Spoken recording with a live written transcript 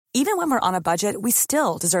Even when we're on a budget, we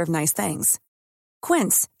still deserve nice things.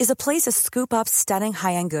 Quince is a place to scoop up stunning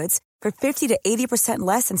high-end goods for 50 to 80%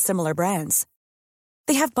 less than similar brands.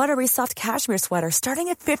 They have buttery soft cashmere sweaters starting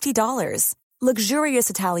at $50, luxurious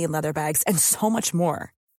Italian leather bags, and so much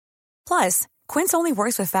more. Plus, Quince only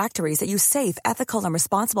works with factories that use safe, ethical, and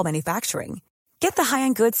responsible manufacturing. Get the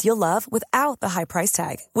high-end goods you'll love without the high price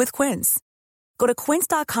tag with Quince. Go to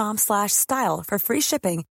quince.com/style for free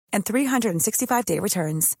shipping and 365-day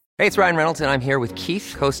returns. Hey, it's Ryan Reynolds, and I'm here with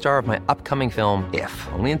Keith, co-star of my upcoming film, If,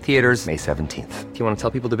 only in theaters May 17th. Do you want to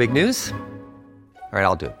tell people the big news? All right,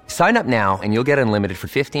 I'll do it. Sign up now and you'll get unlimited for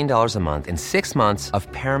 $15 a month and 6 months of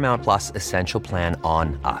Paramount Plus Essential Plan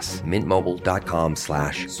on us.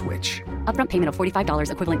 MintMobile.com/switch. Upfront payment of $45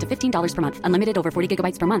 equivalent to $15 per month. Unlimited over 40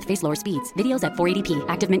 gigabytes per month. Face lower speeds. Videos at 480p.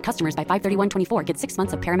 Active Mint customers by 531.24 get 6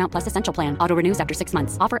 months of Paramount Plus Essential Plan. Auto renews after 6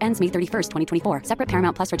 months. Offer ends May 31st, 2024. Separate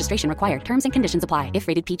Paramount Plus registration required. Terms and conditions apply if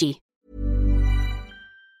rated PG.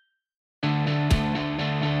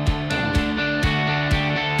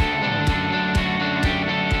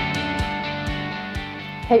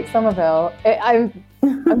 Kate Somerville. I'm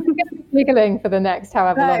going to be giggling for the next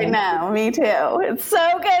however long. I know, me too. It's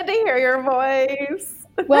so good to hear your voice.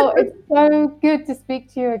 Well, it's so good to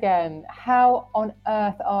speak to you again. How on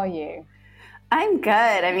earth are you? I'm good.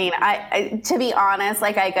 I mean, I to be honest,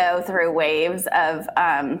 like I go through waves of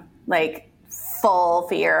like full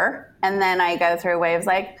fear, and then I go through waves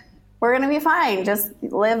like, we're going to be fine. Just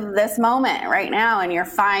live this moment right now, and you're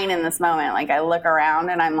fine in this moment. Like I look around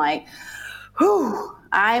and I'm like, whew,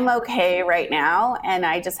 I'm okay right now, and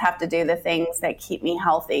I just have to do the things that keep me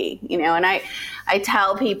healthy, you know. And I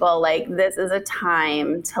tell people, like, this is a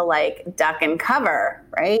time to like duck and cover,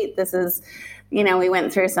 right? This is, you know, we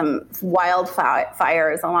went through some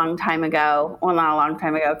wildfires a long time ago. Well, not a long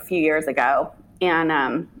time ago, a few years ago.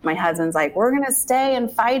 And my husband's like, we're going to stay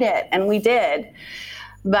and fight it. And we did.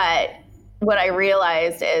 But what I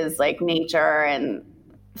realized is like nature and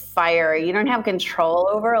fire, you don't have control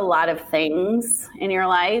over a lot of things in your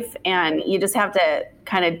life, and you just have to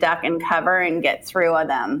kind of duck and cover and get through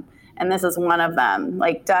them. And this is one of them,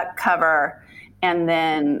 like duck, cover, and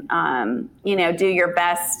then, you know, do your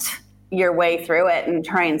best your way through it and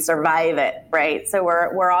try and survive it, right? So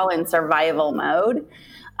we're all in survival mode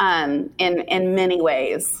in many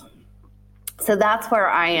ways. So that's where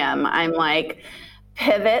I am. I'm like,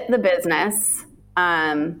 pivot the business,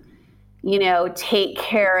 you know, take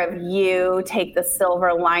care of you, take the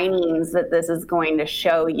silver linings that this is going to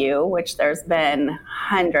show you, which there's been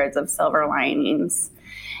hundreds of silver linings.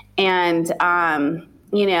 And,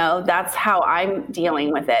 you know, that's how I'm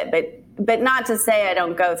dealing with it. But not to say I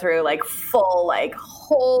don't go through like full, like,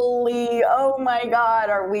 holy, oh my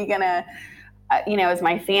God, are we going to, you know, is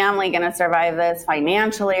my family going to survive this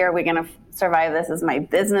financially? Are we going to survive this? Is my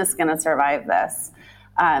business going to survive this?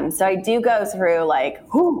 So I do go through like,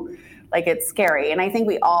 whoo, like it's scary. And I think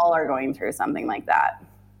we all are going through something like that.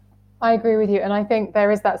 I agree with you. And I think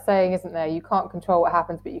there is that saying, isn't there? You can't control what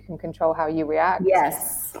happens, but you can control how you react.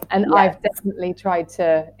 Yes. And yes. I've definitely tried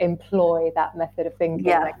to employ that method of thinking.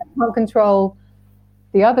 Yeah. Like, I can't control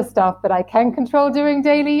the other stuff, but I can control doing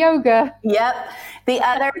daily yoga. Yep. The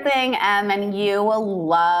other thing, and you will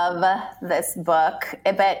love this book,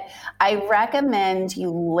 but I recommend you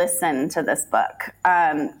listen to this book.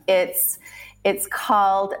 It's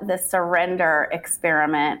called The Surrender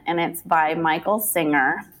Experiment, and it's by Michael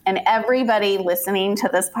Singer. And everybody listening to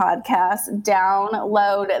this podcast,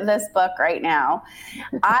 download this book right now.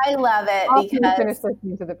 I love it After because you finish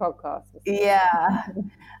listening to the podcast. Yeah.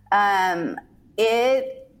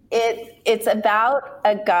 It's about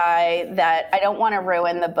a guy that, I don't want to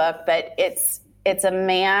ruin the book, but it's a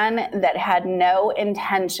man that had no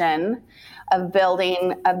intention of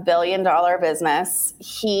building $1 billion business.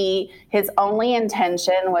 His only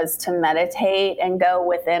intention was to meditate and go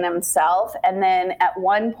within himself. And then at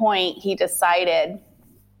one point he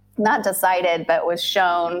but was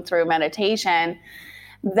shown through meditation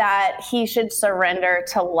that he should surrender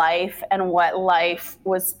to life and what life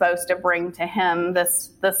was supposed to bring to him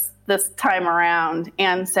this time around.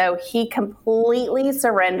 And so he completely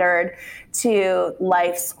surrendered to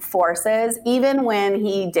life's forces, even when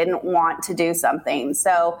he didn't want to do something.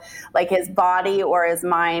 So like his body or his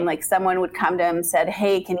mind, like someone would come to him and said,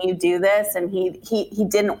 hey, can you do this? And he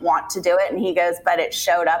didn't want to do it. And he goes, but it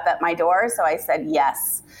showed up at my door. So I said,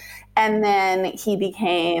 yes. And then he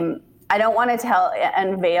became, I don't want to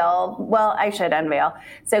unveil. Well, I should unveil.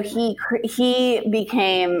 So he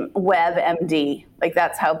became WebMD. Like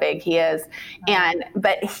that's how big he is.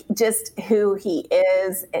 But just who he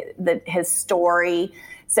is, his story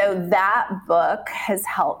So that book has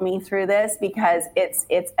helped me through this because it's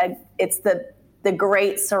the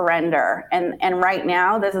great surrender. And right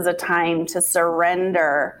now, this is a time to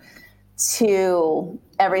surrender to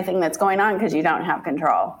everything that's going on because you don't have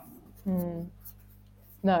control.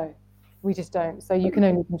 No, we just don't. So you can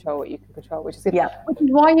only control what you can control, which is good. Yeah. Which is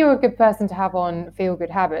why you're a good person to have on Feel Good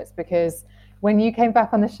Habits, because when you came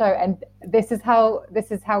back on the show, and this is how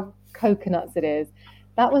coconuts it is,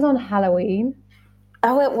 that was on Halloween.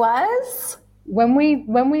 Oh, it was? When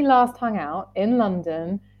we last hung out in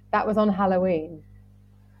London, that was on Halloween.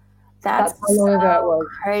 That's how long ago it was.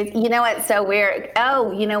 Crazy. You know what's so weird?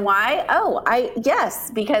 Oh, you know why? Oh, yes,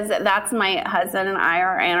 because that's my husband and I,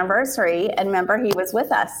 our anniversary. And remember, he was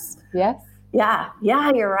with us. Yes. Yeah,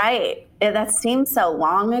 you're right. That seems so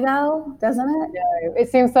long ago, doesn't it? No, it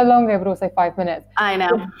seems so long ago, but also 5 minutes. I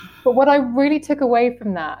know. But what I really took away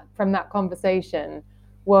from that conversation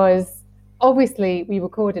was, obviously we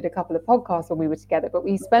recorded a couple of podcasts when we were together, but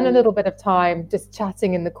we spent a little bit of time just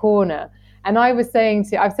chatting in the corner. And I've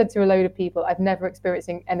said to a load of people, I've never experienced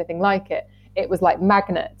anything like it. It was like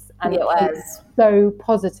magnets, and it was so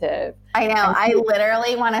positive. I know. I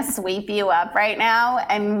literally want to sweep you up right now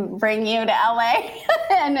and bring you to LA,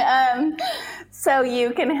 and so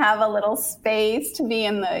you can have a little space to be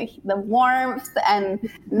in the warmth and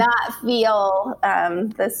not feel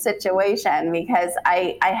the situation. Because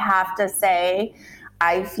I have to say,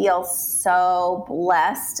 I feel so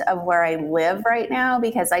blessed of where I live right now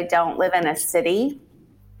because I don't live in a city.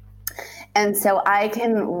 And so I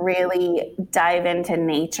can really dive into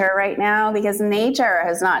nature right now because nature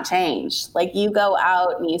has not changed. Like, you go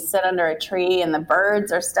out and you sit under a tree and the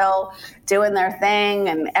birds are still doing their thing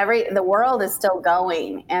and the world is still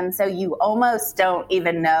going. And so you almost don't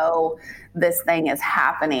even know this thing is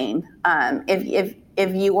happening.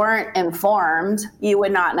 If you weren't informed, you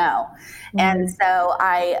would not know. Mm-hmm. And so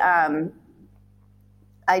I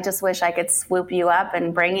just wish I could swoop you up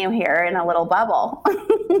and bring you here in a little bubble.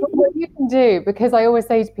 What you can do, because I always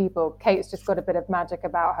say to people, Kate's just got a bit of magic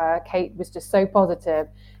about her. Kate was just so positive.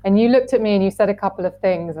 And you looked at me and you said a couple of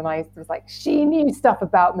things, and I was like, she knew stuff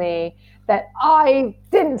about me that I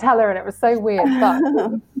didn't tell her, and it was so weird. But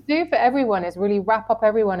what you can do for everyone is really wrap up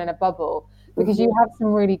everyone in a bubble, because you have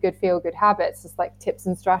some really good feel-good habits, just like tips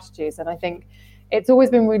and strategies. And I think it's always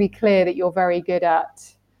been really clear that you're very good at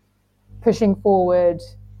pushing forward,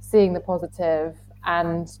 seeing the positive,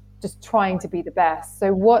 and just trying to be the best.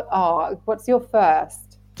 So what's your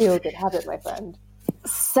first feel-good habit, my friend?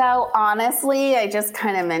 So honestly, I just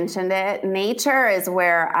kind of mentioned it. Nature is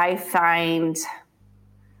where I find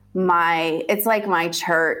it's like my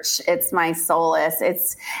church. It's my solace.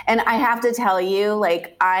 And I have to tell you,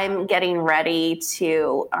 like, I'm getting ready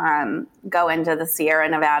to go into the Sierra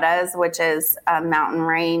Nevadas, which is a mountain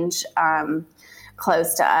range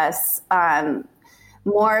close to us.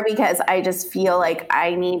 More because I just feel like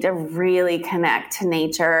I need to really connect to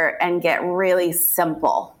nature and get really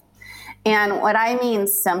simple. And what I mean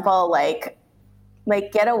simple, like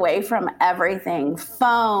get away from everything,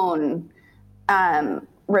 phone,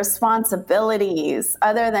 responsibilities,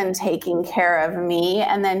 other than taking care of me,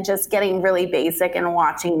 and then just getting really basic and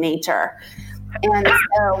watching nature. And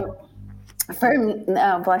so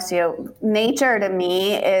bless you, nature to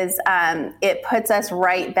me is, it puts us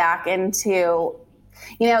right back into,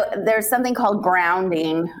 there's something called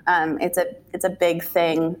grounding. It's a big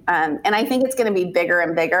thing. And I think it's going to be bigger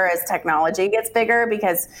and bigger as technology gets bigger,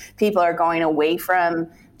 because people are going away from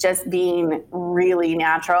just being really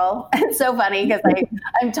natural. It's so funny because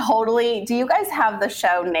do you guys have the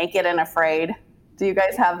show Naked and Afraid? Do you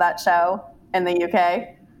guys have that show in the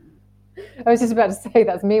UK? I was just about to say,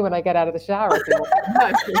 that's me when I get out of the shower.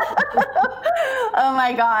 Oh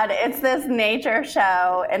my God. It's this nature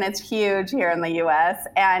show, and it's huge here in the US.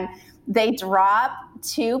 And they drop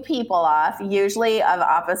two people off, usually of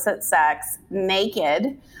opposite sex,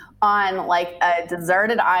 naked on like a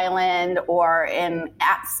deserted island or in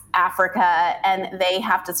Africa. And they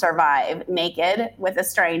have to survive naked with a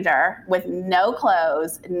stranger with no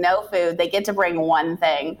clothes, no food. They get to bring one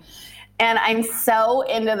thing. And I'm so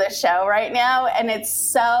into the show right now, and it's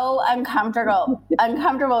so uncomfortable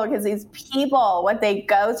because these people, what they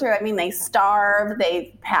go through, I mean, they starve,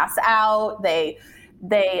 they pass out, they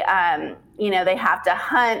have to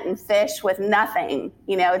hunt and fish with nothing.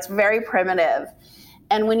 It's very primitive.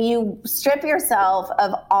 And when you strip yourself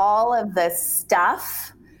of all of this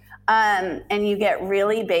stuff, and you get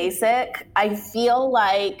really basic, I feel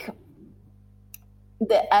like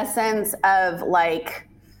the essence of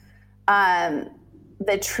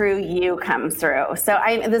the true you comes through. So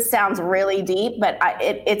this sounds really deep, but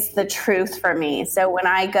it's the truth for me. So when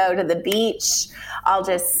I go to the beach, I'll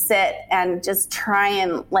just sit and just try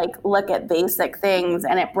and like look at basic things,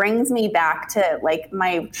 and it brings me back to like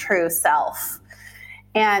my true self.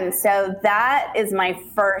 And so that is my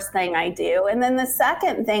first thing I do. And then the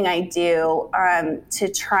second thing I do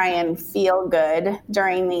to try and feel good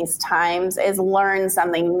during these times is learn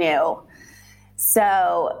something new.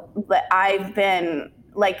 So I've been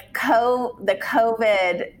like the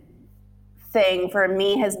COVID thing for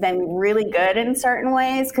me has been really good in certain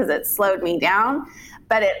ways because it slowed me down.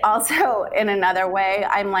 But it also, in another way,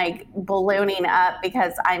 I'm like ballooning up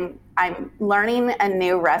because I'm learning a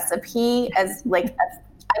new recipe. As like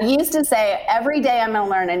I used to say, every day I'm going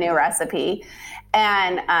to learn a new recipe,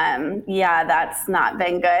 and that's not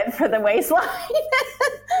been good for the waistline.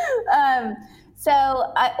 So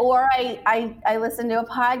I listen to a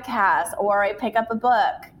podcast, or I pick up a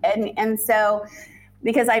book, and so.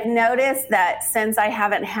 Because I've noticed that since I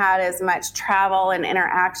haven't had as much travel and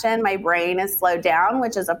interaction, my brain has slowed down,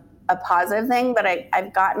 which is a positive thing, but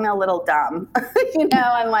I've gotten a little dumb.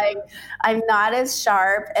 I'm not as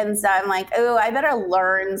sharp. And so I'm like, oh, I better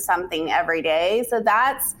learn something every day. So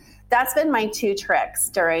that's been my 2 tricks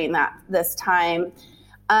during this time.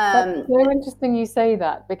 That's so interesting you say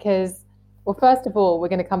that, because, well, first of all, we're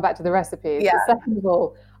going to come back to the recipes. Yeah. But second of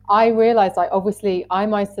all, I realized, like, obviously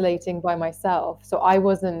I'm isolating by myself, so I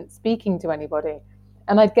wasn't speaking to anybody.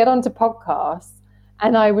 And I'd get onto podcasts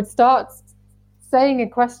and I would start saying a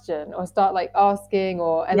question or start like asking,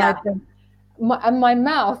 my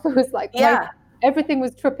mouth was like, everything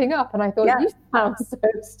was tripping up, and I thought, you sound so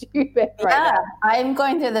stupid right now. I'm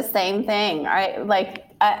going through the same thing.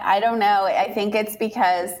 I don't know. I think it's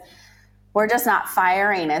because we're just not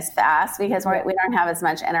firing as fast because we don't have as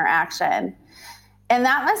much interaction. And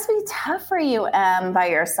that must be tough for you, Em, by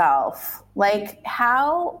yourself. Like,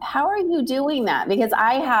 how are you doing that? Because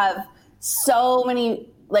I have so many,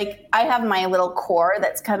 like, I have my little core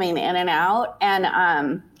that's coming in and out, and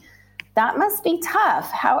that must be tough.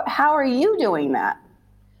 How are you doing that?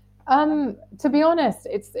 To be honest,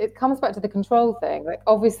 it comes back to the control thing. Like,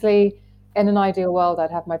 obviously, in an ideal world,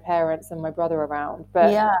 I'd have my parents and my brother around,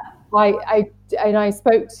 but I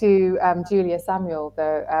spoke to Julia Samuel,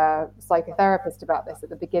 the psychotherapist, about this at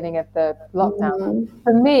the beginning of the lockdown. Mm-hmm.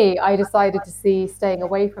 For me, I decided to see staying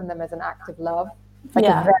away from them as an act of love, like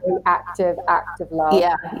a very active love.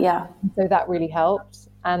 Yeah. So that really helped.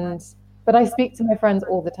 But I speak to my friends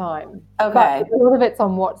all the time. Okay. But a lot of it's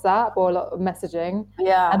on WhatsApp or a lot of messaging.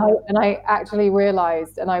 Yeah. And I actually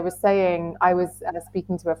realized, and I was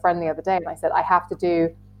speaking to a friend the other day, and I said, I have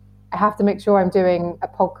to make sure I'm doing a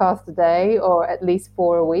podcast a day, or at least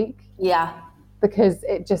 4 a week. Yeah. Because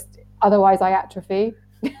otherwise I atrophy.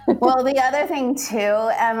 Well, the other thing too,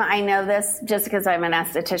 I know this just because I'm an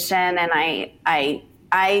esthetician, and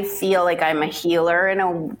I feel like I'm a healer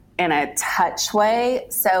in a touch way.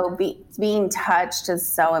 So being touched is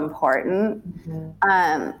so important.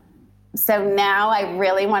 Mm-hmm. So now I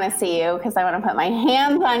really want to see you, because I want to put my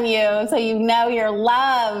hands on you so you know you're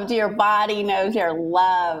loved. Your body knows you're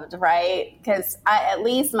loved, right? Because at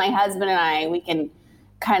least my husband and we can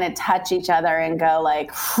kind of touch each other and go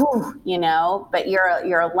like, whew, but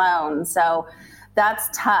you're alone. So that's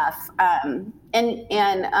tough.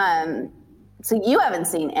 So you haven't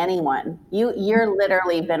seen anyone. You're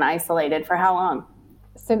literally been isolated for how long?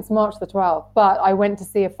 Since March the 12th. But I went to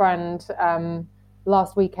see a friend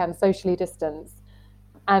last weekend, socially distanced,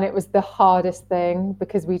 and it was the hardest thing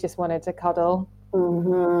because we just wanted to cuddle.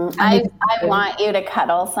 Mm-hmm. I want you to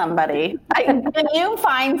cuddle somebody. Can you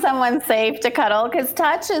find someone safe to cuddle? Because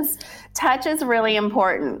touch is really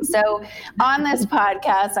important. So on this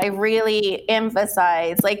podcast, I really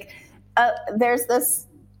emphasize, there's this.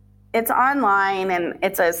 It's online, and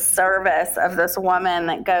it's a service of this woman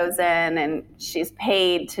that goes in, and she's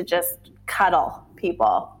paid to just cuddle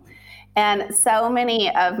people. And so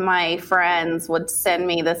many of my friends would send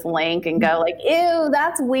me this link and go like, ew,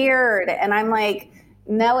 that's weird. And I'm like,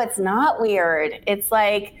 no, it's not weird. It's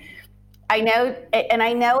like, I know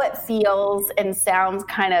it feels and sounds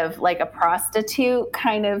kind of like a prostitute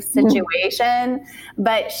kind of situation,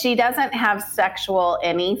 but she doesn't have sexual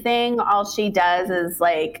anything. All she does is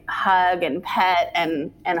like hug and pet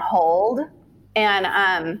and hold.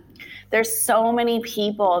 And there's so many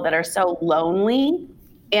people that are so lonely,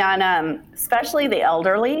 and especially the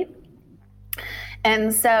elderly.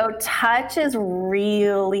 And so touch is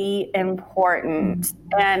really important.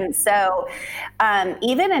 And so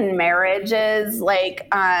even in marriages,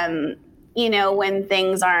 when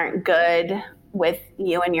things aren't good with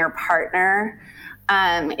you and your partner,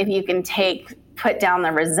 if you can take put down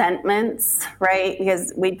the resentments, right?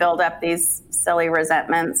 Because we build up these silly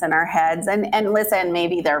resentments in our heads. And listen,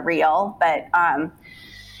 maybe they're real, but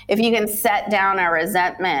if you can set down a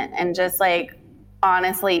resentment and just like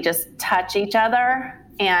honestly just touch each other,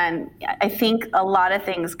 and I think a lot of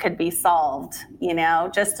things could be solved, you know,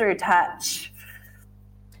 just through touch.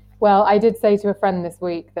 Well, I did say to a friend this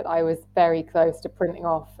week that I was very close to printing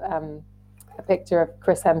off a picture of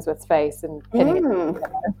Chris Hemsworth's face and pinning it.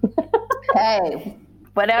 Hey,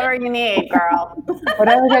 whatever you need, girl.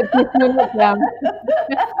 Whatever gets you through it, yeah.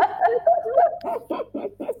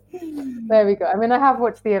 There we go. I mean, I have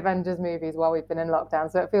watched the Avengers movies while we've been in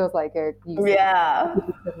lockdown, so it feels like a use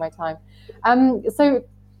of my time. So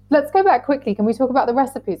let's go back quickly. Can we talk about the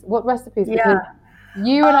recipes? What recipes? Yeah. Because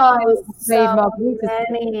you and I made so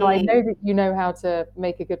margaritas, so I know that you know how to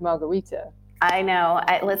make a good margarita. I know.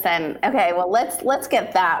 Listen, okay, well, let's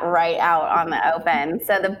get that right out on the open.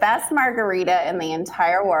 So the best margarita in the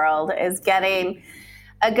entire world is getting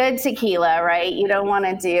a good tequila, right? You don't want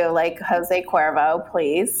to do like Jose Cuervo,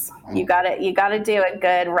 please. You got to do a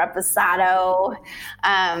good reposado.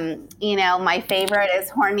 You know, my favorite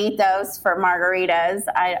is Hornitos for margaritas.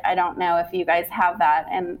 I don't know if you guys have that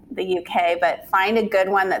in the UK, but find a good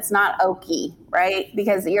one that's not oaky, right?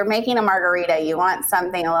 Because you're making a margarita, you want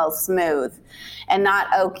something a little smooth and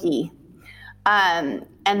not oaky. And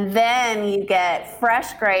then you get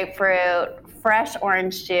fresh grapefruit, fresh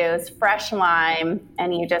orange juice, fresh lime,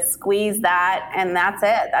 and you just squeeze that, and that's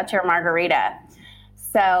it. That's your margarita.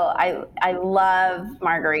 So I love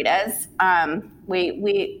margaritas.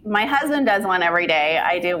 My husband does one every day.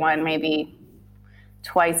 I do one maybe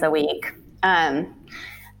twice a week.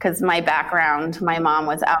 Because my background, my mom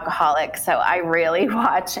was alcoholic, so I really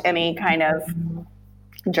watch any kind of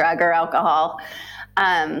drug or alcohol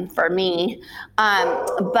for me.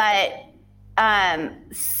 But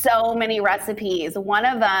so many recipes. One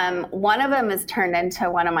of them has turned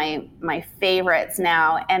into one of my favorites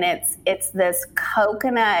now, and it's this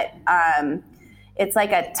coconut. It's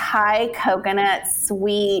like a Thai coconut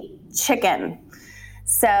sweet chicken.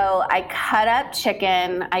 So I cut up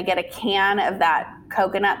chicken. I get a can of that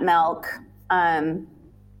coconut milk, and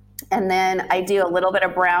then I do a little bit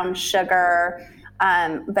of brown sugar.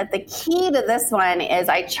 But the key to this one is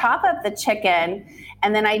I chop up the chicken,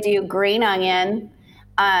 and then I do green onion,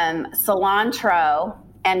 cilantro,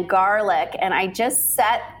 and garlic, and I just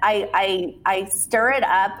I stir it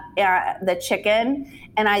up, the chicken,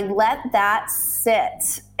 and I let that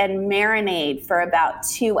sit and marinate for about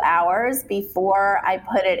 2 hours before I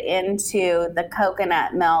put it into the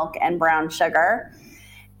coconut milk and brown sugar.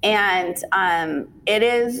 And it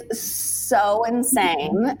is so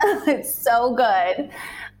insane. It's so good.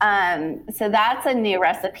 So that's a new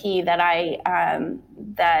recipe that I've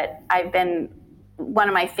been one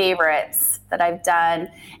of my favorites that I've done.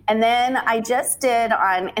 And then I just did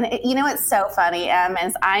you know what's so funny,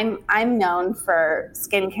 is I'm known for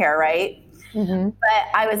skincare, right? Mm-hmm. But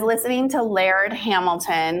I was listening to Laird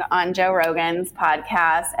Hamilton on Joe Rogan's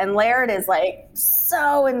podcast, and Laird is like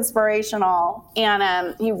so inspirational,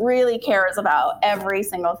 and he really cares about every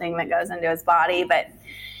single thing that goes into his body. But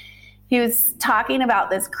he was talking about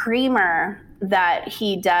this creamer that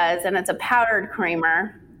he does, and it's a powdered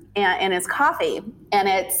creamer in his coffee, and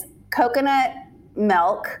it's coconut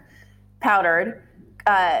milk powdered,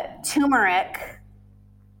 turmeric.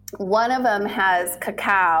 One of them has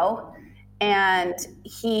cacao, and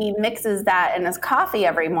he mixes that in his coffee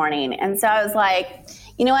every morning. And so I was like,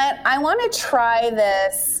 you know what? I want to try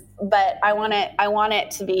this, but I want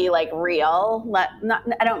it to be like real.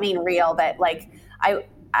 I don't mean real, but like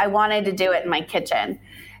I wanted to do it in my kitchen.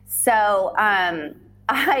 So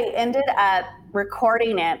I ended up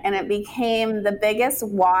recording it, and it became the biggest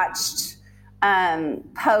watched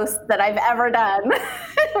post that I've ever done.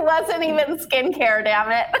 It wasn't even skincare,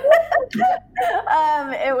 damn it.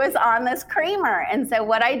 It was on this creamer. And so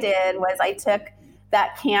what I did was I took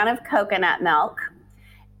that can of coconut milk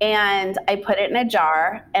and I put it in a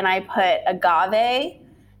jar, and I put agave,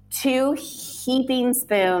 2 heaping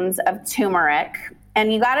spoons of turmeric.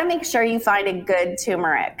 And you got to make sure you find a good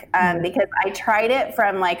turmeric, because I tried it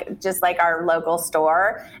from just our local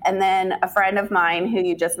store. And then a friend of mine who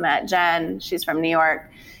you just met, Jen, she's from New York.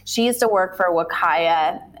 She used to work for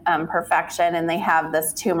Wakaya Perfection, and they have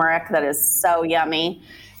this turmeric that is so yummy.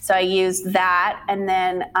 So I used that. And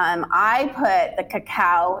then I put the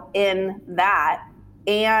cacao in that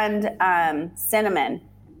and cinnamon.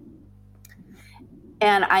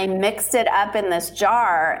 And I mixed it up in this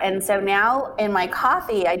jar. And so now in my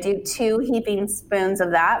coffee, I do 2 heaping spoons of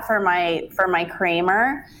that for my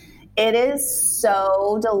creamer. it is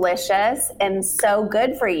so delicious and so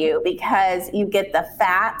good for you because you get the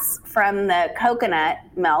fats from the coconut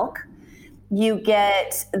milk. You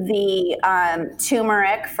get the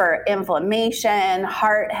turmeric for inflammation,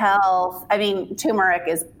 heart health. I mean, turmeric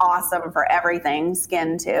is awesome for everything,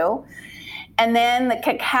 skin too. And then the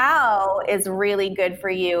cacao is really good for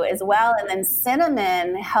you as well. And then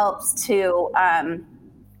cinnamon helps to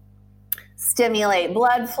stimulate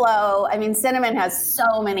blood flow. I mean, cinnamon has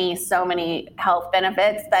so many health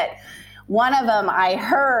benefits, but one of them I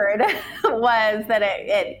heard was that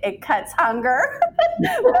it cuts hunger.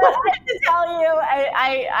 But I have to tell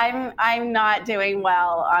you, I'm not doing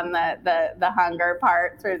well on the hunger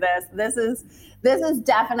part through this. This has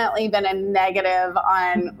definitely been a negative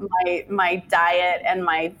on my diet and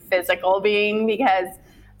my physical being, because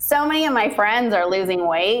so many of my friends are losing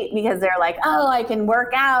weight because they're like, oh, I can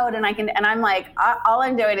work out and I'm like, all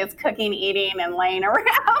I'm doing is cooking, eating, and laying around.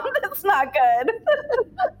 It's not good.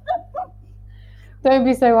 Don't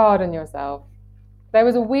be so hard on yourself. There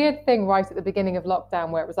was a weird thing right at the beginning of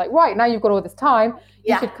lockdown where it was like, right, now you've got all this time.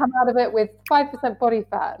 You should come out of it with 5% body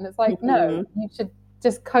fat. And it's like, no, you should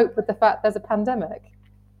just cope with the fact there's a pandemic.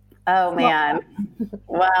 Oh man.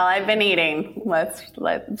 Well, I've been eating.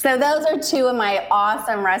 So those are two of my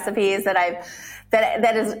awesome recipes that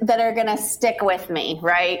are going to stick with me,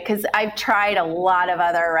 right? Because I've tried a lot of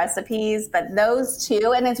other recipes, but those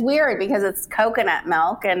two, and it's weird because it's coconut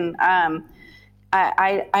milk, and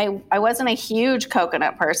I wasn't a huge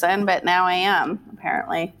coconut person, but now I am,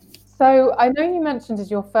 apparently. So I know you mentioned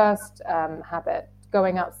as your first habit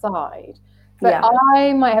going outside. But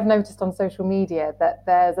I might have noticed on social media that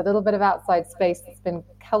there's a little bit of outside space that's been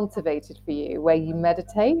cultivated for you where you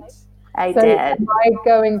meditate. I did.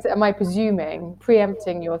 Am I presuming,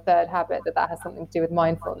 preempting your third habit, that has something to do with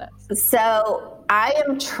mindfulness? So I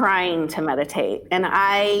am trying to meditate, and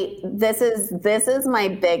this is my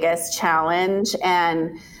biggest challenge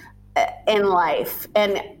in life.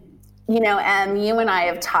 And you and I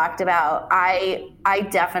have talked about, I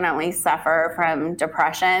definitely suffer from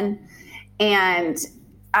depression. And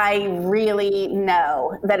I really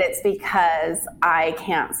know that it's because I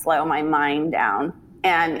can't slow my mind down,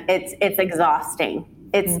 and it's exhausting.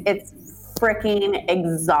 It's freaking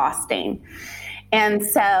exhausting. And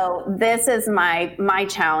so this is my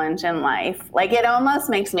challenge in life. Like, it almost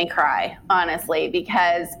makes me cry, honestly,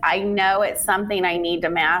 because I know it's something I need to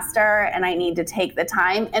master and I need to take the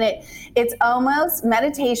time. And it's almost,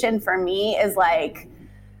 meditation for me is like,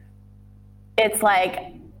 it's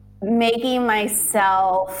like making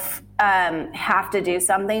myself have to do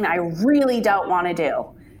something I really don't want to do,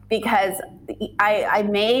 because I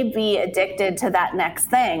may be addicted to that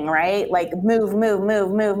next thing, right? Like move.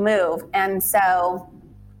 And so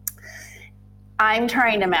I'm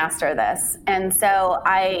trying to master this. And so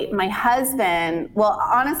my husband, well,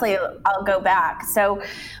 honestly, I'll go back. So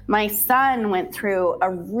my son went through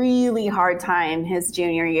a really hard time his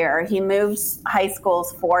junior year. He moved high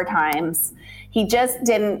schools 4 times. He just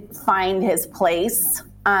didn't find his place.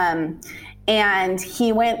 And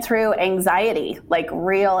he went through anxiety, like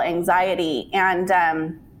real anxiety. And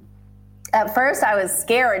at first I was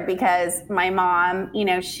scared because my mom,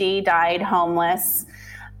 she died homeless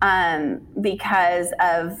because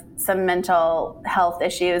of some mental health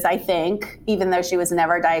issues, I think, even though she was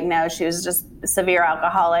never diagnosed. She was just a severe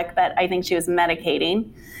alcoholic, but I think she was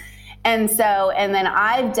medicating. And then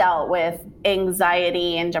I've dealt with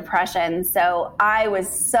anxiety and depression. So I was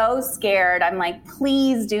so scared. I'm like,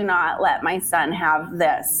 please do not let my son have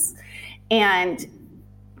this. And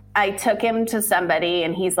I took him to somebody,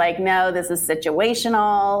 and he's like, no, this is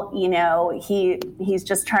situational. He's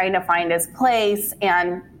just trying to find his place.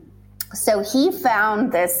 And so he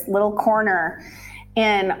found this little corner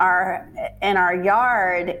in our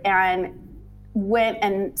yard and went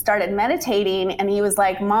and started meditating. And he was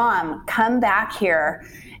like, Mom, come back here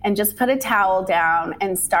and just put a towel down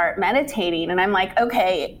and start meditating. And I'm like,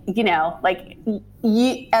 okay,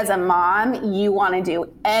 you, as a mom, you want to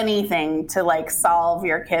do anything to like solve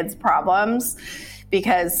your kids' problems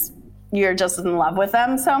because you're just in love with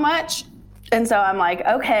them so much. And so I'm like,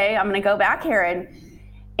 okay, I'm going to go back here.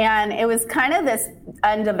 And it was kind of this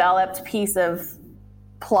undeveloped piece of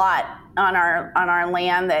plot on our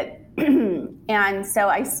land that, and so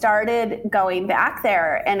I started going back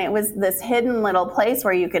there, and it was this hidden little place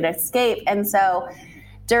where you could escape. And so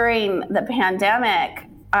during the pandemic,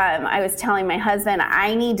 I was telling my husband,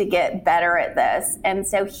 I need to get better at this. And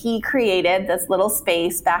so he created this little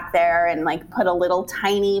space back there and like put a little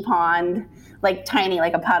tiny pond, like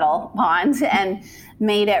a puddle pond, and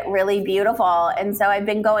made it really beautiful. And so I've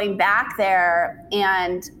been going back there,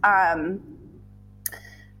 and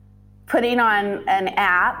putting on an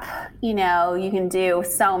app, you can do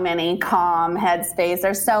so many, Calm, Headspace,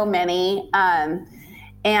 there's so many.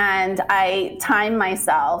 And I time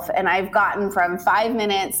myself, and I've gotten from 5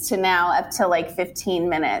 minutes to now up to like 15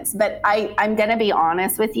 minutes. But I'm going to be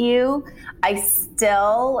honest with you. I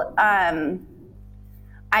still, I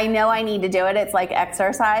know I need to do it. It's like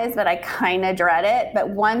exercise, but I kind of dread it. But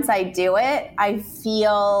once I do it, I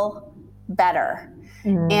feel better.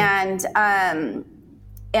 Mm-hmm.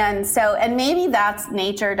 And maybe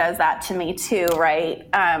nature does that to me too, right?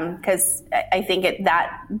 Because I think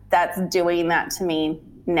that's doing that to me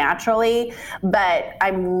naturally, but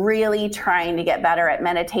I'm really trying to get better at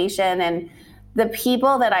meditation. And the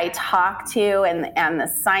people that I talk to and the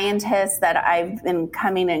scientists that I've been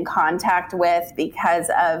coming in contact with because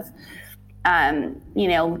of,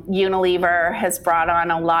 Unilever has brought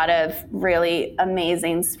on a lot of really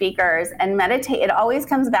amazing speakers, and it always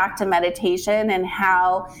comes back to meditation and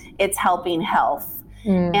how it's helping health.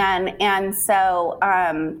 And so,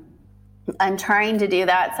 I'm trying to do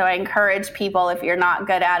that. So I encourage people, if you're not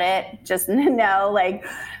good at it, just know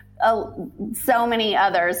so many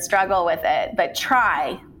others struggle with it, but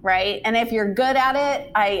try, right? And if you're good at it,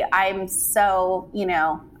 I'm so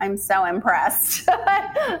impressed.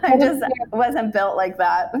 I just wasn't built like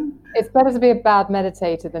that. It's better to be a bad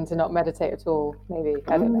meditator than to not meditate at all, maybe.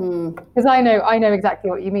 I don't know. Because I know exactly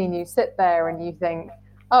what you mean. You sit there and you think,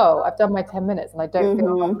 oh, I've done my 10 minutes and I don't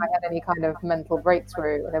feel like I had any kind of mental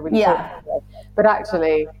breakthrough. And I really but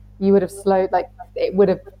actually, you would have slowed,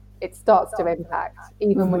 it starts to impact,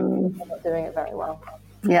 even when you're not doing it very well.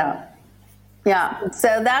 Yeah.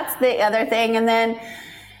 So that's the other thing. And then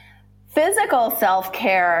physical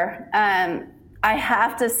self-care. I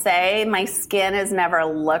have to say my skin has never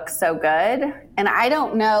looked so good. And I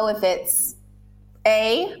don't know if it's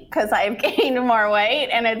because I've gained more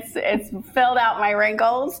weight and it's filled out my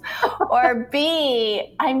wrinkles, or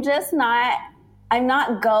B, I'm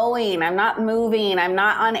not going, I'm not moving, I'm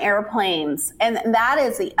not on airplanes. And that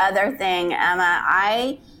is the other thing,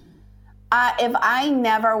 Emma. If I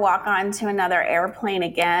never walk onto another airplane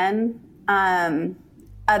again,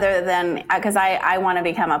 other than, because I want to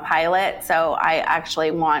become a pilot, so I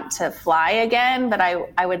actually want to fly again, but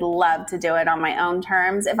I would love to do it on my own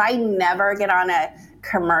terms. If I never get on a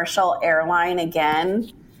commercial airline again,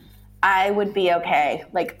 I would be okay.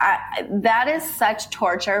 That is such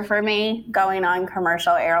torture for me, going on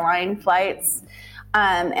commercial airline flights.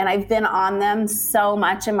 And I've been on them so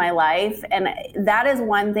much in my life. And that is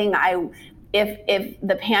one thing if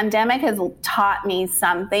the pandemic has taught me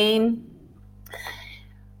something,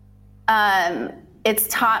 it's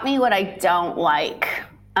taught me what I don't like.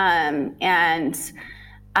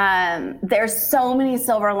 There's so many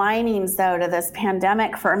silver linings though to this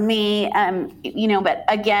pandemic for me. But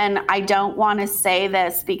again, I don't want to say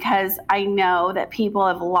this because I know that people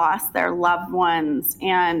have lost their loved ones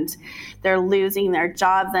and they're losing their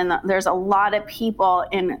jobs. And there's a lot of people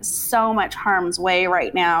in so much harm's way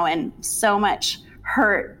right now and so much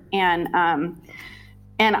hurt.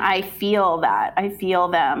 And I feel that. I feel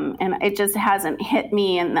them. And it just hasn't hit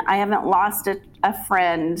me. And I haven't lost a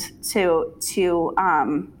friend to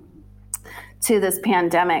this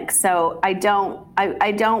pandemic. So I don't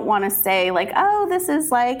want to say this is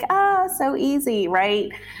so easy,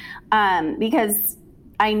 right? Because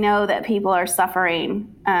I know that people are suffering.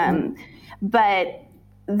 But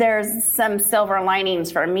there's some silver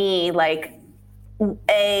linings for me.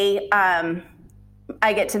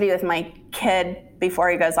 I get to be with my kid before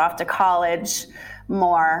he goes off to college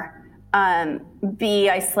more. B,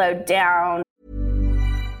 I slowed down.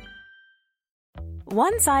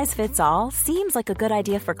 One size fits all seems like a good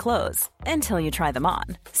idea for clothes until you try them on.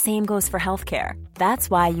 Same goes for healthcare. That's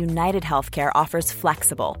why United Healthcare offers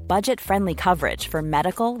flexible, budget-friendly coverage for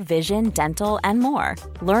medical, vision, dental, and more.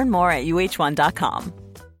 Learn more at uh1.com.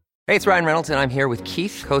 Hey, it's Ryan Reynolds, and I'm here with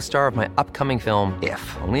Keith, co-star of my upcoming film,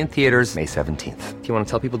 If, only in theaters May 17th. Do you want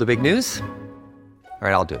to tell people the big news? All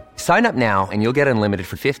right, I'll do it. Sign up now and you'll get unlimited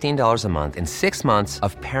for $15 a month and 6 months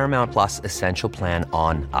of Paramount Plus Essential Plan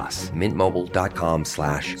on us.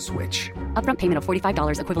 MintMobile.com/switch. Upfront payment of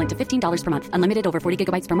 $45 equivalent to $15 per month. Unlimited over 40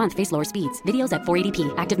 gigabytes per month. Face lower speeds. Videos at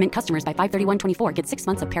 480p. Active Mint customers by 531.24 get 6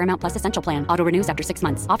 months of Paramount Plus Essential Plan. Auto renews after 6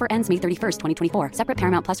 months. Offer ends May 31st, 2024. Separate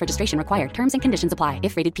Paramount Plus registration required. Terms and conditions apply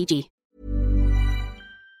if rated PG.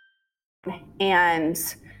 And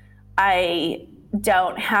I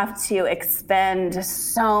don't have to expend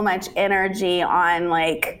so much energy on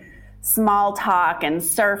small talk and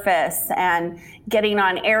surface and getting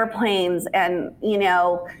on airplanes and, eating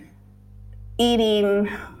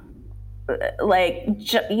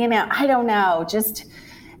I don't know, just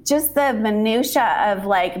just the minutia of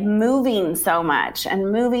like moving so much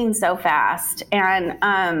and moving so fast.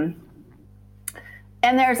 And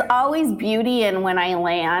there's always beauty in when I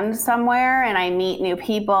land somewhere and I meet new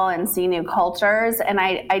people and see new cultures. And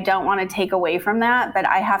I don't want to take away from that, but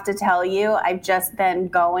I have to tell you, I've just been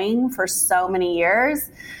going for so many years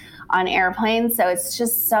on airplanes. So it's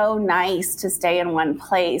just so nice to stay in one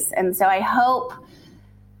place. And so I hope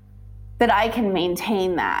that I can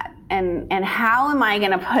maintain that. And how am I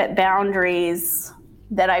going to put boundaries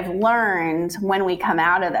that I've learned when we come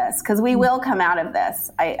out of this? Because we will come out of this.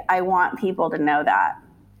 I want people to know that.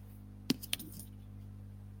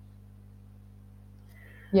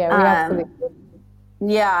 Yeah, we absolutely.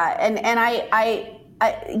 Yeah, and I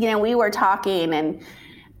we were talking and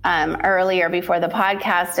earlier before the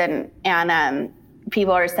podcast, and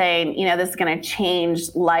people are saying, this is going to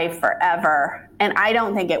change life forever. And I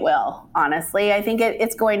don't think it will, honestly. I think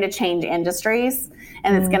it's going to change industries,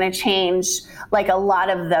 and it's going to change like a lot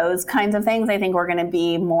of those kinds of things. I think we're going to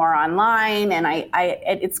be more online, and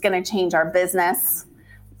it's going to change our business.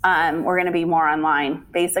 We're going to be more online,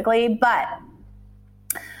 basically. But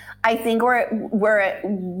I think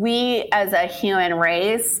we as a human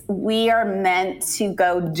race, we are meant to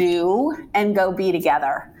go do and go be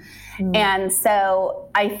together. And so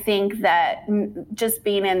I think that just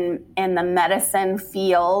being in the medicine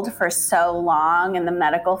field for so long, in the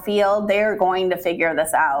medical field, they're going to figure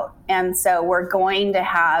this out. And so we're going to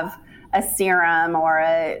have a serum or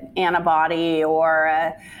an antibody or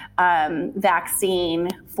a vaccine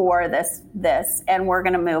for this, and we're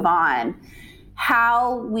going to move on.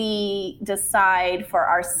 How we decide for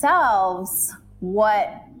ourselves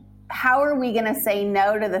how are we going to say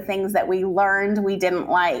no to the things that we learned we didn't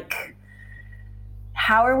like?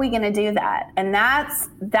 How are we going to do that? And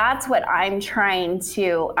that's what I'm trying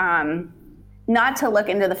to, not to look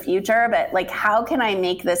into the future, but like, how can I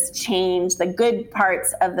make this change, the good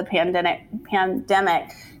parts of the pandemic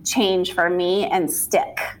change for me and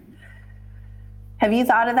stick? Have you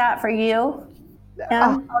thought of that for you?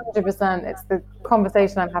 100%. It's the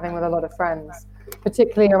conversation I'm having with a lot of friends,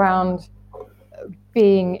 particularly around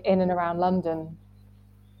being in and around London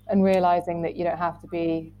and realizing that you don't have to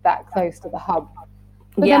be that close to the hub.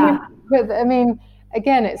 But I mean,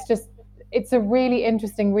 again, it's a really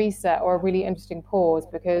interesting reset or a really interesting pause,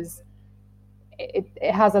 because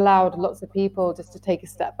it has allowed lots of people just to take a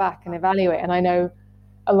step back and evaluate. And I know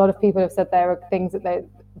a lot of people have said there are things that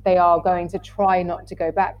they are going to try not to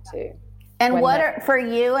go back to. And for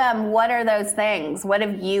you, what are those things? What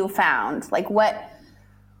have you found? Like, what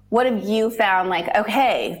have you found? Like,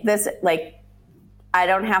 okay, this, like, I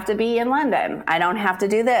don't have to be in London. I don't have to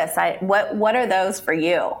do this. What are those for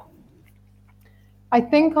you? I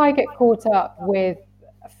think I get caught up with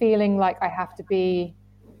feeling like I have to be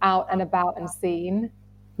out and about and seen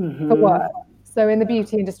for work. So in the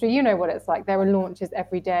beauty industry, you know what it's like. There are launches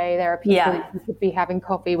every day. There are people you could be having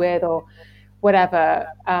coffee with or whatever.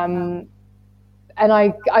 And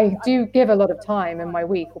I do give a lot of time in my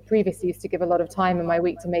week, or previously used to give a lot of time in my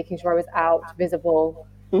week to making sure I was out, visible,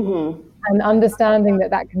 and understanding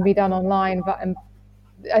that can be done online. But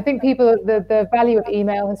I think the value of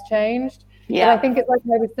email has changed. Yeah. But I think it's like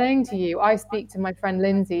I was saying to you, I speak to my friend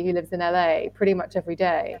Lindsay, who lives in LA, pretty much every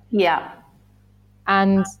day. Yeah.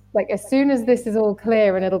 And like, as soon as this is all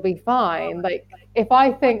clear and it'll be fine, like, if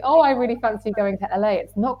I think, I really fancy going to LA,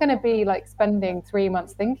 it's not going to be like spending 3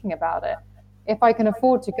 months thinking about it. If I can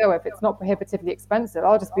afford to go, if it's not prohibitively expensive,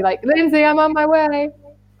 I'll just be like, Lindsay, I'm on my way.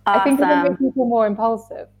 Awesome. I think it'll make people more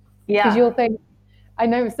impulsive. Yeah. Because you'll think, I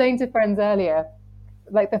know I was saying to friends earlier,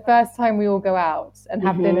 like the first time we all go out and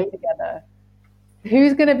have dinner together,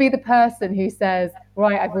 who's going to be the person who says,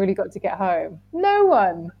 right, I've really got to get home? No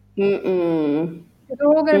one. Because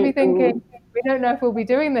we're all going to be thinking, we don't know if we'll be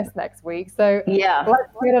doing this next week. So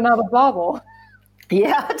let's get another bubble.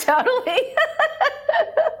 Yeah, totally.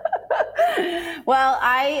 Well,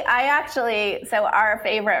 I actually, so our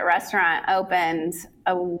favorite restaurant opened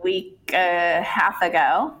a week and a half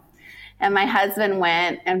ago, and my husband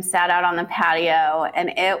went and sat out on the patio,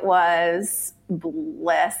 and it was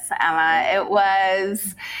bliss, Emma. It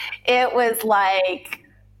was like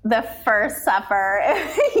the first supper, or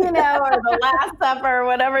the last supper,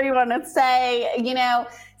 whatever you want to say,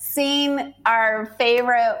 seeing our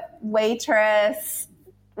favorite waitress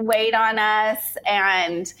wait on us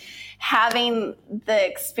and having the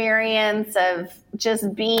experience of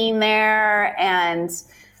just being there, and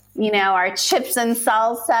our chips and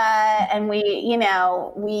salsa, and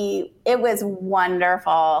it was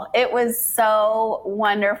wonderful. It was so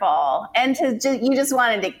wonderful. And you just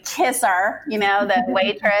wanted to kiss her, the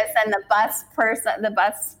waitress, and the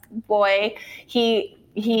bus boy, he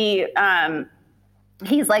he's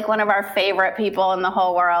like one of our favorite people in the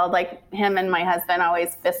whole world. Like him and my husband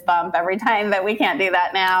always fist bump every time, but we can't do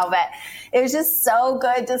that now. But it was just so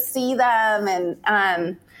good to see them.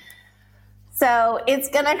 And so it's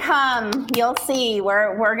going to come. You'll see.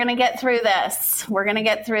 We're going to get through this. We're going to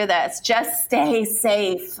get through this. Just stay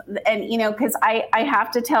safe. And, because I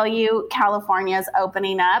have to tell you, California's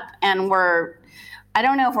opening up, and I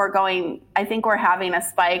don't know if I think we're having a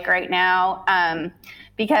spike right now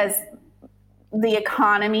because the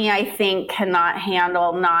economy, I think, cannot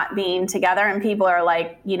handle not being together. And people are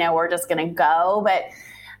like, we're just going to go. But,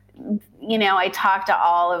 I talk to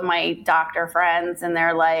all of my doctor friends, and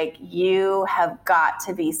they're like, you have got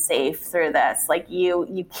to be safe through this. Like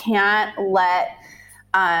you can't let,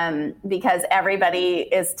 because everybody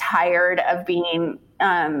is tired of being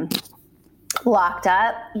locked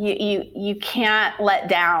up. You can't let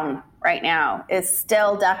down right now. It's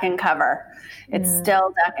still duck and cover. It's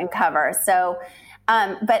still duck and cover. So,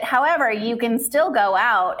 but however, you can still go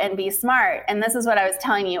out and be smart. And this is what I was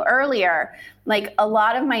telling you earlier. Like a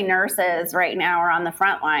lot of my nurses right now are on the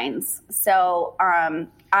front lines. So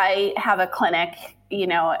I have a clinic,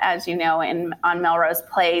 as you know, on Melrose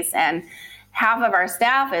Place, and half of our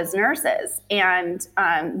staff is nurses. And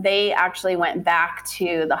they actually went back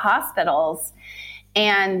to the hospitals,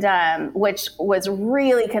 and which was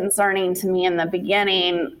really concerning to me in the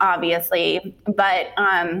beginning, obviously. But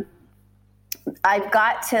I've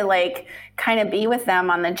got to kind of be with them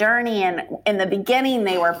on the journey. And in the beginning,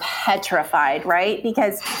 they were petrified, right?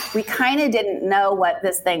 Because we kind of didn't know what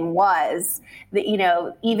this thing was, that,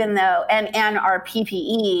 even though, and our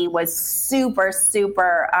PPE was super,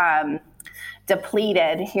 super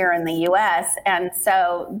depleted here in the US. And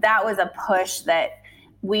so that was a push that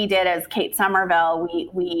we did as Kate Somerville.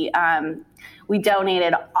 We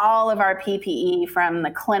donated all of our PPE from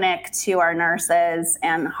the clinic to our nurses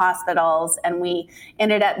and hospitals, and we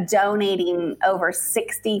ended up donating over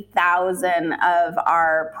 60,000 of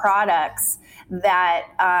our products that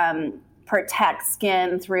protect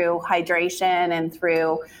skin through hydration and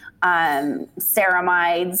through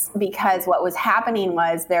ceramides, because what was happening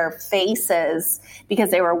was their faces,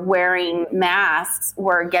 because they were wearing masks,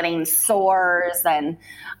 were getting sores. And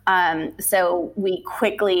so we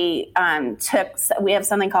quickly we have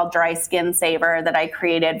something called Dry Skin Saver that I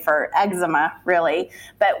created for eczema, really.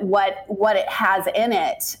 But what it has in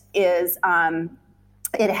it is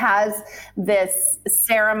it has this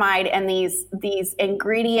ceramide and these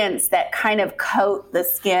ingredients that kind of coat the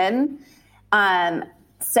skin.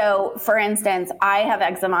 So, for instance, I have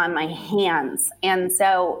eczema on my hands, and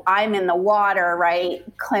so I'm in the water, right,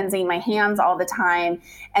 cleansing my hands all the time,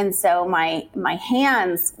 and so my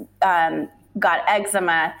hands got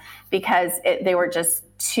eczema because they were just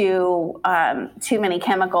too many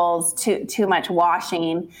chemicals, too much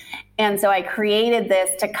washing, and so I created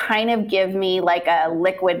this to kind of give me like a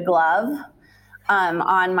liquid glove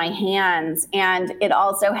on my hands. And it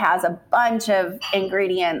also has a bunch of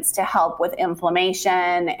ingredients to help with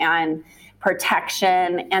inflammation and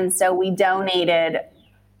protection. And so we donated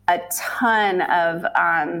a ton of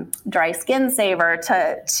Dry Skin Saver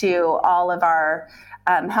to all of our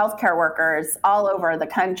healthcare workers all over the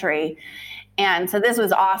country. And so this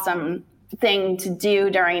was awesome thing to do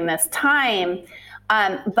during this time.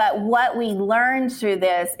 But what we learned through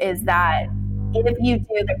this is that if you do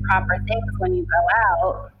the proper things when you go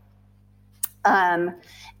out,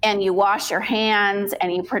 and you wash your hands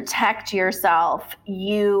and you protect yourself,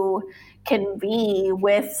 you can be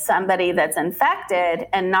with somebody that's infected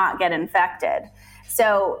and not get infected.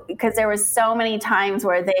 So, because there was so many times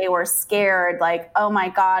where they were scared, like, oh my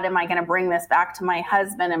God, am I going to bring this back to my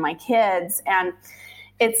husband and my kids? And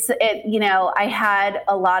I had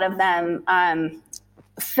a lot of them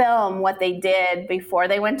film what they did before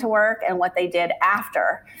they went to work and what they did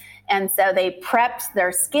after. And so they prepped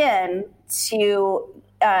their skin to,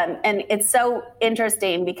 and it's so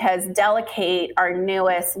interesting because Delicate, our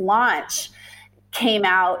newest launch, came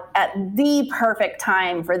out at the perfect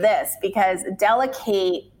time for this, because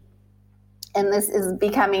Delicate, and this is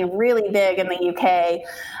becoming really big in the UK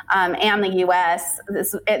and the US.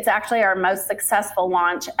 It's actually our most successful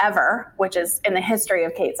launch ever, which is in the history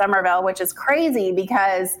of Kate Somerville, which is crazy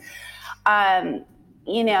because,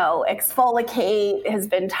 Exfoliate has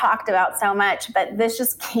been talked about so much, but this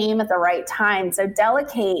just came at the right time. So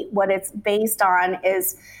Delicate, what it's based on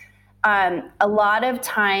is a lot of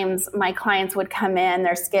times my clients would come in,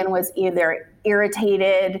 their skin was either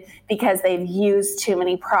irritated because they've used too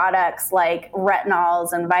many products like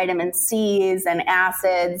retinols and vitamin C's and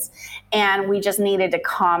acids, and we just needed to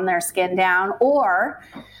calm their skin down. Or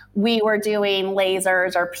we were doing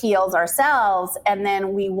lasers or peels ourselves, and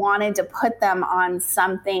then we wanted to put them on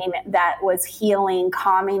something that was healing,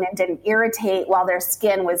 calming, and didn't irritate while their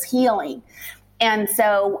skin was healing. And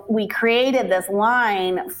so we created this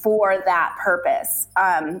line for that purpose.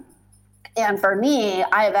 And for me,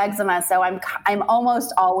 I have eczema, so I'm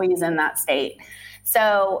almost always in that state.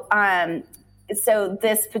 So so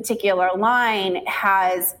this particular line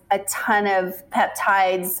has a ton of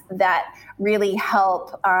peptides that really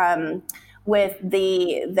help with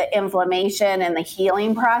the inflammation and the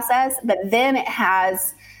healing process. But then it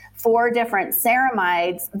has 4 different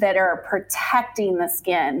ceramides that are protecting the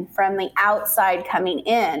skin from the outside coming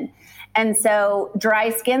in. And so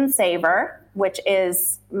Dry Skin Saver, which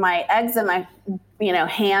is my eczema,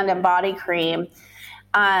 hand and body cream,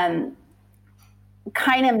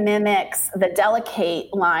 kind of mimics the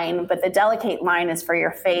Delicate line, but the Delicate line is for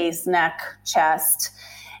your face, neck, chest.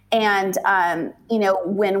 And,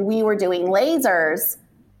 when we were doing lasers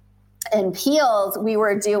and peels, we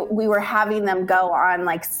were having them go on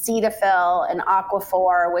like Cetaphil and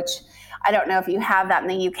Aquaphor, which I don't know if you have that in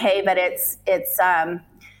the UK, but it's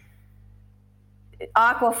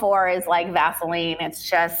Aquaphor is like Vaseline. It's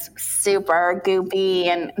just super goopy,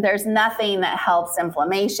 and there's nothing that helps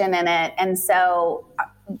inflammation in it. And so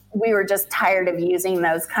we were just tired of using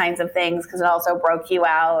those kinds of things because it also broke you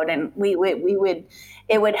out, and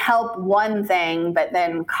it would help one thing, but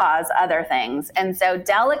then cause other things. And so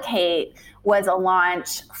Delicate was a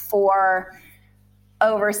launch for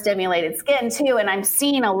overstimulated skin too. And I'm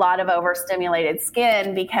seeing a lot of overstimulated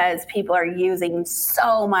skin because people are using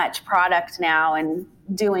so much product now and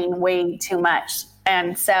doing way too much.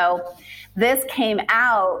 And so this came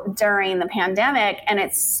out during the pandemic, and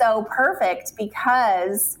it's so perfect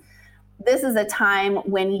because this is a time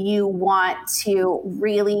when you want to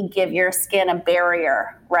really give your skin a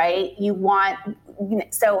barrier, right?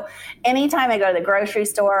 So anytime I go to the grocery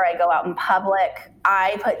store, I go out in public,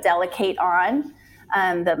 I put Delicate on.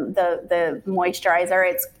 The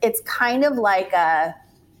moisturizer. It's kind of like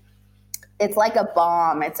it's like a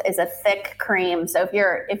balm. It's a thick cream. So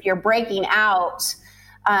if you're breaking out,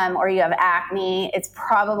 or you have acne, it's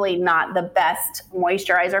probably not the best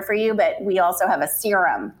moisturizer for you, but we also have a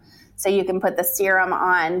serum. So you can put the serum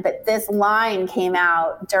on, but this line came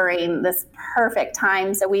out during this perfect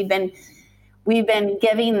time. So we've been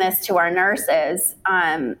giving this to our nurses.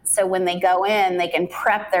 So when they go in, they can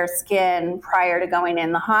prep their skin prior to going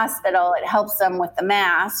in the hospital. It helps them with the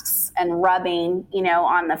masks and rubbing,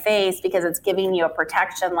 on the face because it's giving you a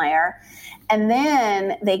protection layer. And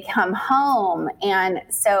then they come home. And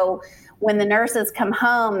so when the nurses come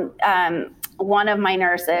home, one of my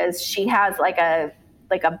nurses, she has like a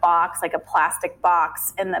box, like a plastic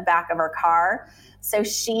box in the back of her car. So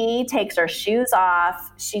she takes her shoes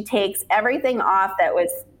off. She takes everything off that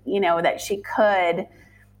was, that she could,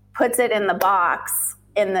 puts it in the box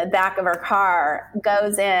in the back of her car,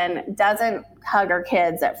 goes in, doesn't hug her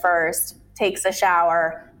kids at first, takes a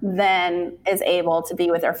shower, then is able to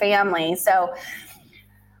be with her family. So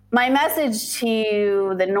my message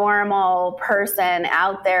to the normal person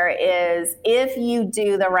out there is if you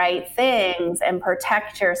do the right things and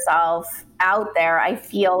protect yourself out there, I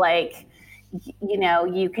feel like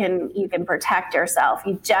you can protect yourself.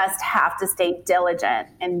 You just have to stay diligent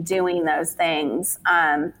in doing those things.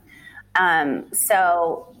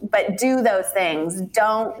 But do those things.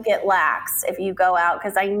 Don't get lax if you go out,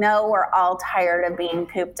 because I know we're all tired of being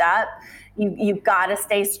cooped up. You've got to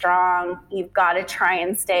stay strong. You've got to try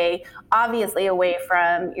and stay obviously away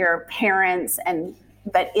from your parents,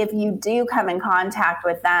 but if you do come in contact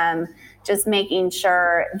with them, just making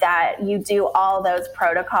sure that you do all those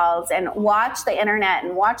protocols and watch the internet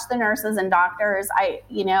and watch the nurses and doctors.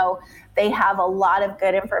 They have a lot of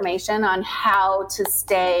good information on how to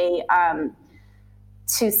stay,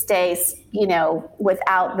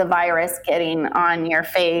 without the virus getting on your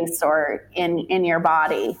face or in your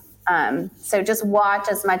body. So just watch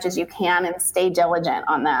as much as you can and stay diligent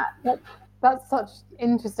on that. That's such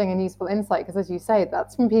interesting and useful insight, because as you say,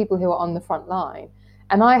 that's from people who are on the front line.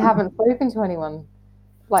 And I haven't spoken to anyone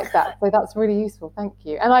like that. So that's really useful. Thank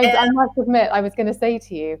you. And I must admit, I was going to say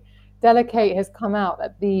to you, Delicate has come out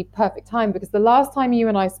at the perfect time, because the last time you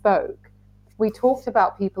and I spoke, we talked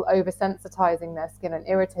about people oversensitizing their skin and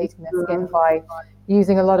irritating their skin by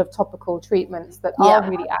using a lot of topical treatments that are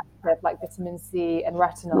really active, like vitamin C and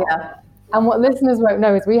retinol. Yeah. And what listeners won't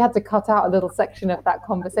know is we had to cut out a little section of that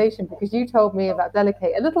conversation because you told me about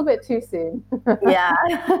Delicate a little bit too soon. Yeah.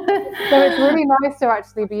 So it's really nice to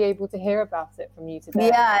actually be able to hear about it from you today.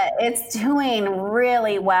 Yeah, it's doing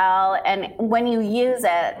really well. And when you use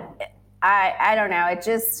it, I don't know, it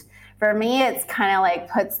just, For me, it's kind of like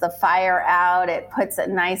puts the fire out. It puts a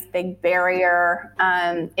nice big barrier.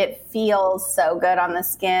 It feels so good on the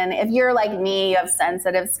skin. If you're like me, you have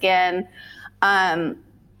sensitive skin,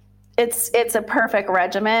 it's a perfect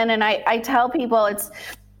regimen. And I tell people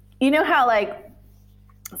you know how like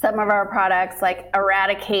some of our products like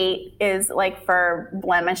Eradicate is like for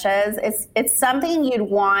blemishes. It's something you'd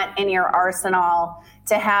want in your arsenal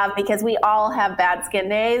to have, because we all have bad skin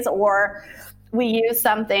days, or we use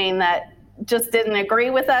something that just didn't agree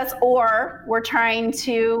with us, or we're trying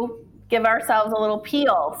to give ourselves a little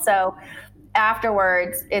peel. So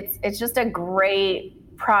afterwards, it's just a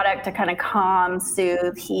great product to kind of calm,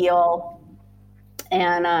 soothe, heal.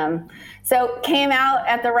 And so came out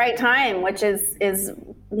at the right time, which is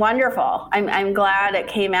wonderful. I'm glad it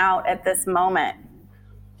came out at this moment.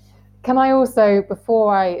 Can I also,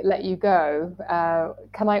 before I let you go,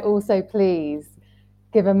 can I also please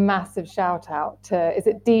give a massive shout out to, is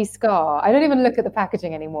it D-Scar? I don't even look at the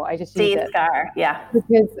packaging anymore. I just use it. D-Scar, yeah.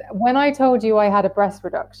 Because when I told you I had a breast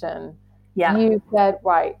reduction, you said,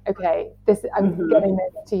 right, okay, I'm getting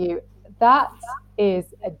this to you. That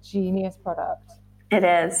is a genius product. It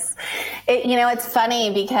is. It's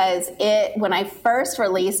funny because when I first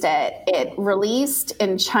released it released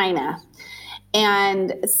in China,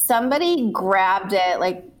 and somebody grabbed it,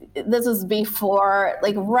 like this was before,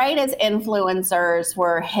 like right as influencers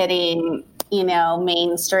were hitting,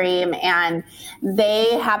 mainstream, and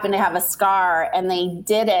they happened to have a scar, and they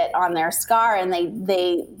did it on their scar, and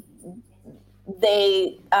they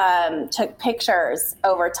took pictures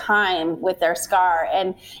over time with their scar,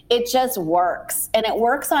 and it just works. And it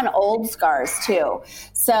works on old scars too.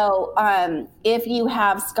 So if you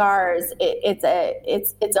have scars, it's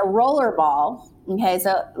a roller ball. Okay,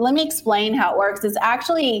 so let me explain how it works. It's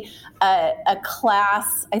actually a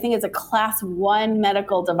class, I think it's a class 1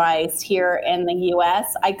 medical device here in the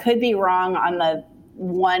US. I could be wrong on the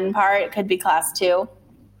one part. It could be class 2.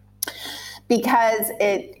 Because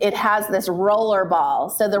it has this roller ball.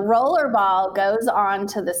 So the roller ball goes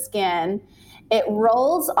onto the skin. It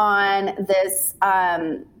rolls on this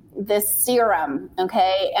serum,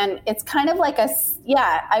 okay? And it's kind of like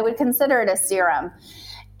I would consider it a serum.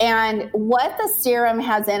 And what the serum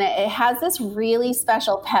has in it, it has this really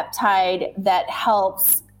special peptide that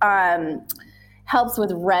helps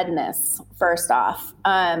with redness, first off.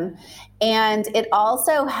 And it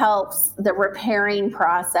also helps the repairing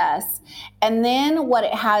process. And then what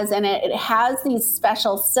it has in it, it has these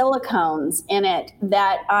special silicones in it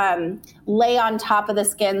that lay on top of the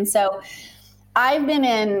skin. So I've been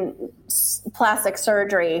in plastic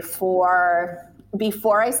surgery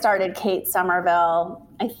before I started Kate Somerville,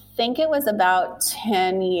 I think it was about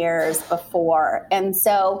 10 years before. And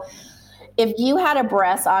so if you had a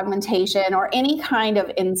breast augmentation or any kind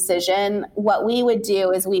of incision, what we would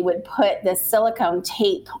do is we would put this silicone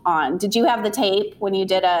tape on. Did you have the tape when you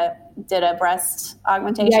did a breast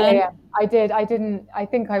augmentation? Yeah. I did. I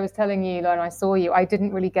think I was telling you when I saw you, I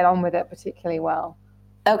didn't really get on with it particularly well.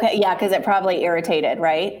 Okay, yeah, because it probably irritated,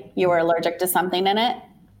 right? You were allergic to something in it?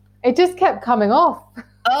 It just kept coming off.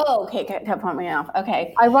 Oh, okay, kept coming off.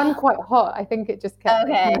 Okay. I run quite hot. I think it just kept.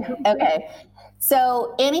 Okay.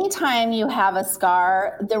 So anytime you have a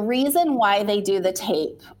scar, the reason why they do the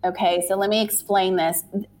tape, okay, so let me explain this.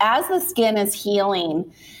 As the skin is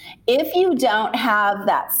healing, if you don't have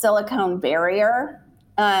that silicone barrier,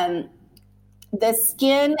 the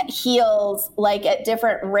skin heals like at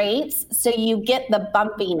different rates, so you get the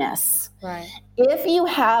bumpiness. Right. If you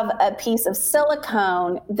have a piece of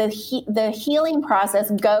silicone, the healing process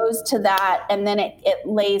goes to that, and then it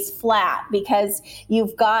lays flat because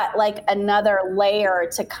you've got like another layer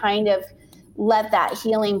to kind of let that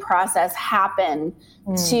healing process happen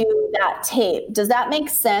to that tape. Does that make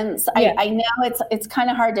sense? Yeah. I know it's kind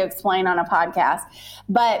of hard to explain on a podcast,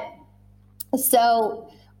 but so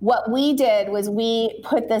what we did was we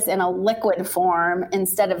put this in a liquid form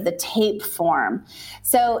instead of the tape form.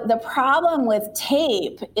 So the problem with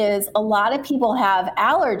tape is a lot of people have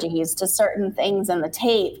allergies to certain things in the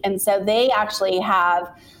tape. And so they actually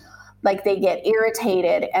they get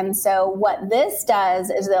irritated. And so what this does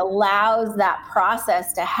is it allows that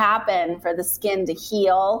process to happen for the skin to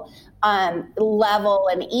heal, level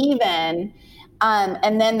and even.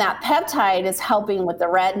 And then that peptide is helping with the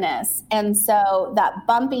redness. And so that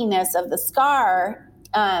bumpiness of the scar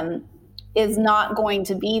is not going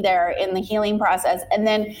to be there in the healing process. And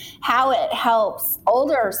then how it helps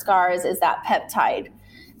older scars is that peptide.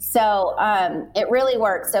 So it really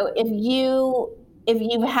works. So if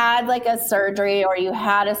you've had like a surgery, or you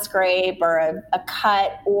had a scrape or a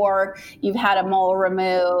cut, or you've had a mole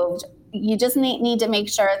removed, you just need to make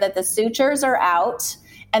sure that the sutures are out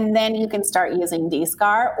And then you can start using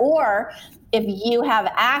D-Scar. Or if you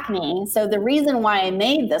have acne, so the reason why I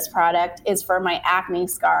made this product is for my acne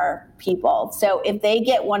scar people. So if they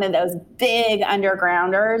get one of those big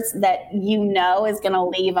undergrounders that you know is going to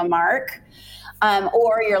leave a mark,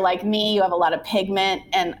 or you're like me, you have a lot of pigment,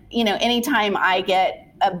 and anytime I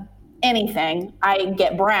get anything, I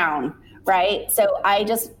get brown, right? So I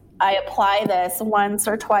apply this once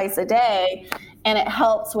or twice a day, and it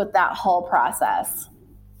helps with that whole process.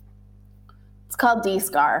 It's called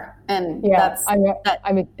D-Scar, and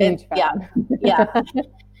I'm a huge fan.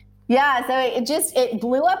 Yeah. So it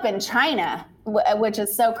blew up in China, which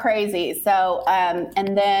is so crazy. So,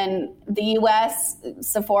 and then the U.S.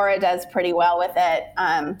 Sephora does pretty well with it.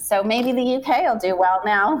 So maybe the UK will do well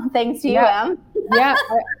now, thanks to you, Em. Yeah,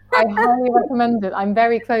 I highly recommend it. I'm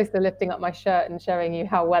very close to lifting up my shirt and showing you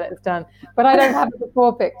how well it's done, but I don't have a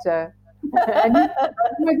before picture.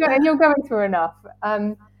 and you're going through enough.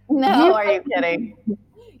 No, are you kidding?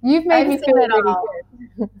 You've made me feel really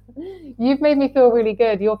good. You've made me feel really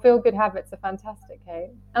good. Your feel-good habits are fantastic, Kate.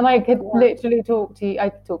 And I could literally talk to you. I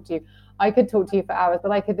could talk to you for hours,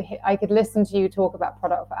 but I could listen to you talk about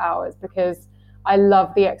product for hours, because I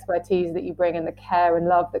love the expertise that you bring and the care and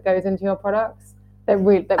love that goes into your products. That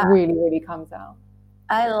really comes out.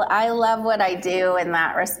 I love what I do in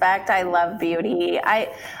that respect. I love beauty.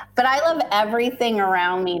 But I love everything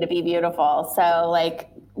around me to be beautiful. So like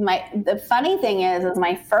the funny thing is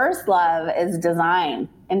my first love is design,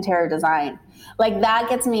 interior design. Like that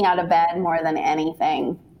gets me out of bed more than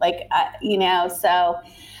anything. Like, so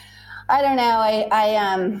I don't know.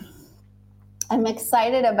 I'm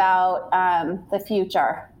excited about the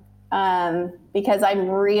future because I'm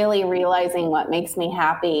really realizing what makes me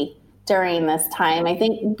happy during this time. I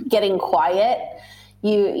think getting quiet,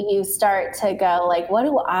 you start to go like, what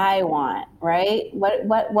do I want, right?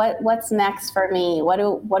 What's next for me? What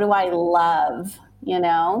do I love,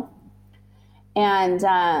 And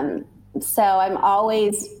so I'm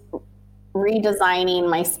always redesigning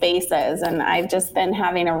my spaces, and I've just been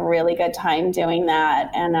having a really good time doing that.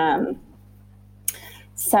 And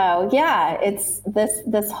so yeah, it's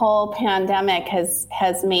this whole pandemic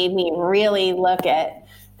has made me really look at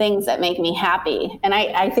things that make me happy. And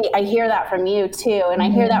I think I hear that from you too. And I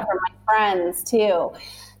hear that from my friends too.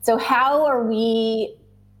 So how are we,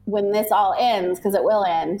 when this all ends, because it will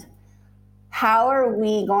end, how are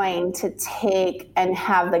we going to take and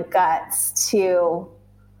have the guts to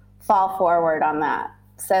fall forward on that?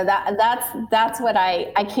 So that's what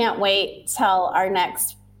I can't wait till our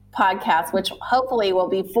next podcast, which hopefully will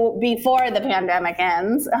be before the pandemic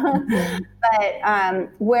ends. But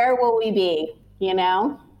where will we be,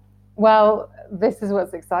 Well, this is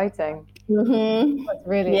what's exciting. Mm-hmm. What's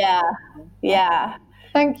really exciting. Yeah.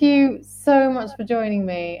 Thank you so much for joining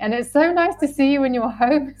me. And it's so nice to see you in your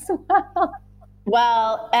home as well.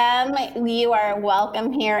 Well, you are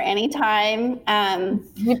welcome here anytime.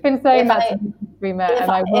 You've been saying that since we met, and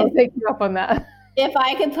I will take you up on that. If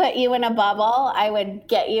I could put you in a bubble, I would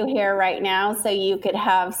get you here right now so you could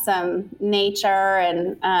have some nature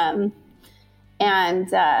and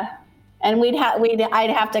I'd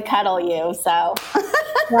have to cuddle you. So,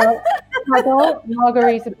 well, cuddle,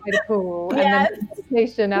 margarita by the pool, and then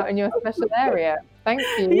meditation out in your special area. Thank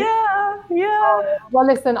you. Yeah. Well,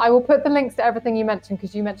 listen, I will put the links to everything you mentioned,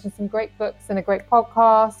 because you mentioned some great books and a great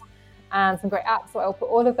podcast and some great apps. So I'll put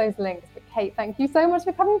all of those links. But Kate, thank you so much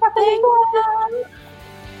for coming back on the show.